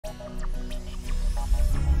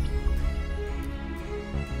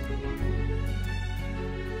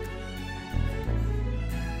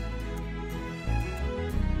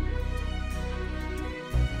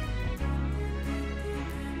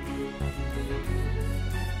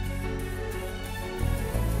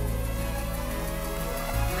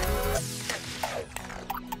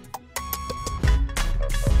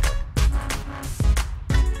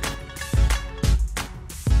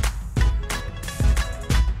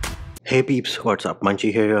Hey peeps, what's up?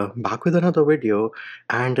 Munchie here, back with another video,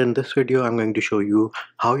 and in this video I'm going to show you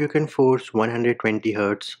how you can force 120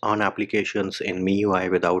 Hz on applications in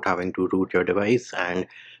Miui without having to root your device. And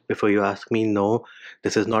before you ask me, no,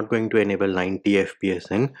 this is not going to enable 90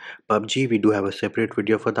 FPS in PUBG. We do have a separate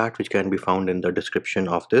video for that which can be found in the description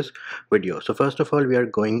of this video. So first of all, we are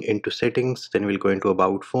going into settings, then we'll go into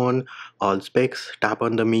about phone, all specs, tap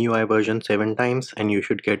on the Miui version 7 times and you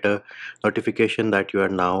should get a notification that you are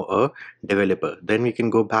now a developer. Then we can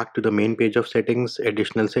go back to the main page of settings,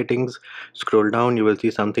 additional settings, scroll down, you will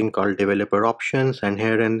see something called developer options, and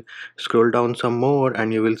here and scroll down some more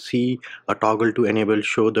and you will see a toggle to enable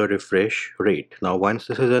show the refresh rate. Now once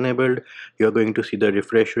this is enabled, you are going to see the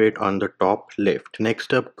refresh rate on the top left.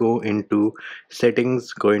 Next up, go into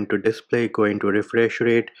settings, go into display, go into refresh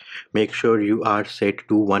rate, make sure you are set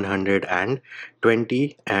to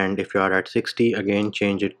 120, and if you are at 60, again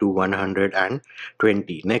change it to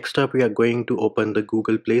 120. Next up, we are going to open the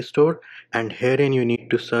Google Play Store, and herein you need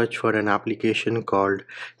to search for an application called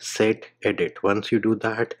Set Edit. Once you do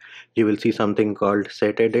that, you will see something called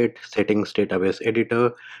Set Edit, Settings Database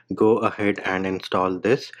Editor. Go ahead and install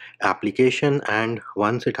this application, and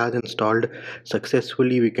once it has installed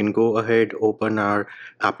successfully, we can go ahead, open our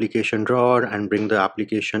application drawer and bring the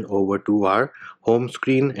application over to our home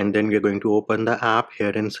screen, and then we're going to open the app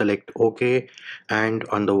here and select OK, and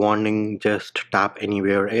on the warning just tap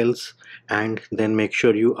anywhere else, and then make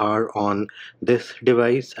sure you are on this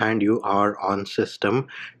device and you are on system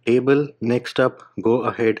table. Next up, go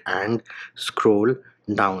ahead and scroll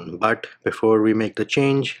down, but before we make the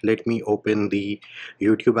change, let me open the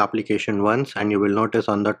YouTube application once, and you will notice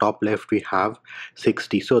on the top left we have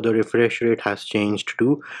 60, so the refresh rate has changed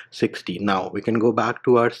to 60. Now we can go back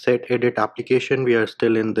to our Set Edit application. We are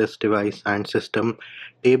still in this device and system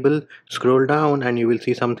table. Scroll down and you will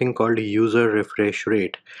see something called user refresh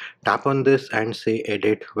rate. Tap on this and say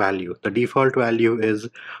edit value. The default value is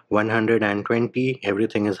 120.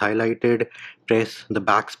 Everything is highlighted. Press the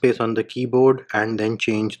backspace on the keyboard and then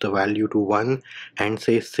change the value to 1 and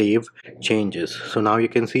say save changes. So now you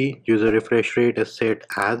can see user refresh rate is set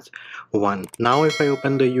as 1. Now if I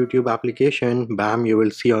open the YouTube application, bam, you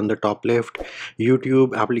will see on the top left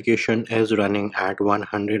YouTube application is running at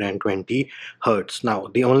 120 Hz. Now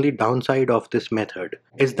the only downside of this method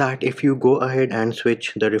is that if you go ahead and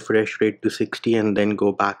switch the refresh rate to 60 and then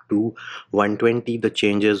go back to 120, the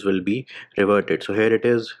changes will be reverted. So here it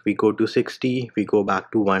is, we go to 60, we go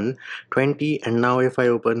back to 120, and now if I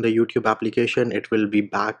open the YouTube application, it will be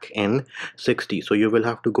back in 60. So you will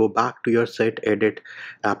have to go back to your Set Edit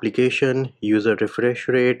application, user refresh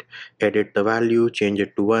rate, edit the value, change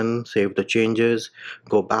it to 1, save the changes,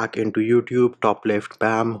 go back into YouTube, top left,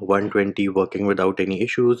 bam, 120 working without any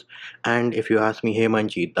issues. And if you ask me, hey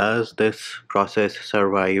Manji, does this process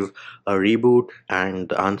survive a reboot? And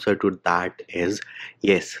the answer to that is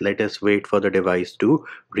yes. Let us wait for the device to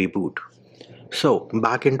reboot. So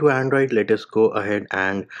back into Android, let us go ahead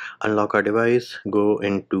and unlock our device, go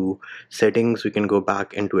into settings, we can go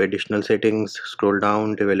back into additional settings, scroll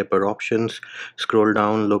down, developer options, scroll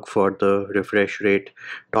down, look for the refresh rate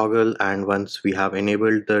toggle, and once we have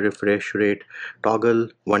enabled the refresh rate toggle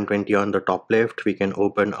 120 on the top left, we can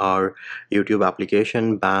open our YouTube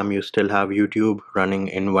application. Bam, you still have YouTube running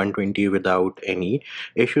in 120 without any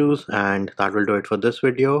issues. And that will do it for this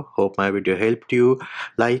video. Hope my video helped you.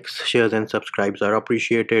 Likes, shares and subscribes are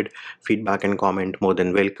appreciated. Feedback and comment more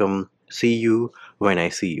than welcome. See you when I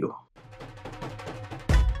see you.